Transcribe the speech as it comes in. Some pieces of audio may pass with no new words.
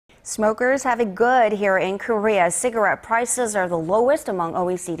Smokers have it good here in Korea. Cigarette prices are the lowest among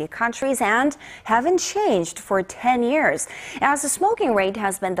OECD countries and haven't changed for 10 years. As the smoking rate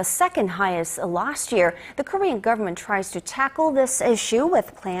has been the second highest last year, the Korean government tries to tackle this issue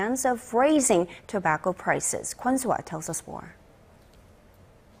with plans of raising tobacco prices. Kwon Soa tells us more.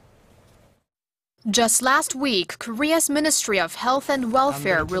 Just last week, Korea's Ministry of Health and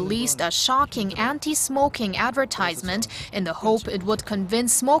Welfare released a shocking anti-smoking advertisement in the hope it would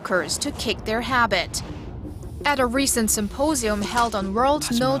convince smokers to kick their habit. At a recent symposium held on World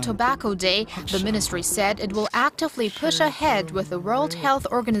No Tobacco Day, the ministry said it will actively push ahead with the World Health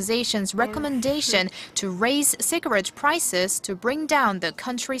Organization's recommendation to raise cigarette prices to bring down the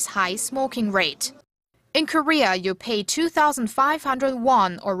country's high smoking rate. In Korea, you pay 2,500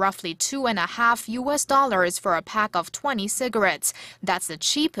 won, or roughly $2.50 for a pack of 20 cigarettes. That's the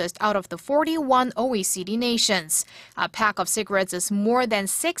cheapest out of the 41 OECD nations. A pack of cigarettes is more than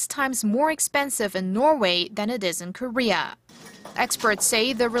 6 times more expensive in Norway than it is in Korea. Experts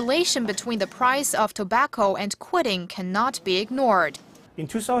say the relation between the price of tobacco and quitting cannot be ignored. In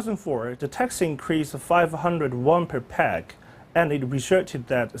 2004, the tax increased 500 won per pack, and it resulted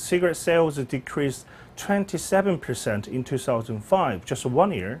that cigarette sales decreased 27% in 2005, just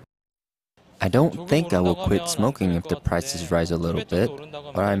 1 year. I don't think I will quit smoking if the prices rise a little bit,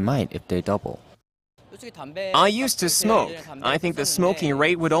 but I might if they double. I used to smoke. I think the smoking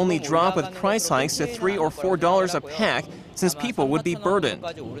rate would only drop with price hikes to $3 or $4 a pack, since people would be burdened.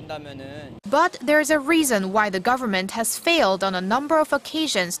 But there's a reason why the government has failed on a number of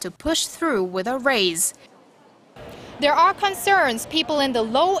occasions to push through with a raise. There are concerns people in the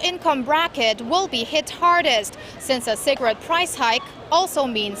low-income bracket will be hit hardest, since a cigarette price hike also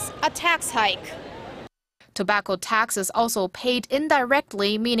means a tax hike. Tobacco tax is also paid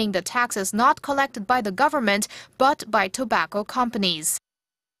indirectly, meaning the tax is not collected by the government, but by tobacco companies.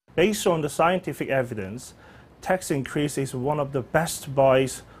 Based on the scientific evidence, tax increase is one of the best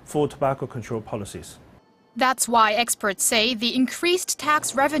buys for tobacco control policies. That's why experts say the increased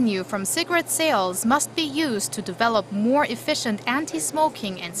tax revenue from cigarette sales must be used to develop more efficient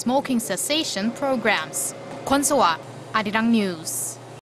anti-smoking and smoking cessation programs. Kwon Soa, Arirang News.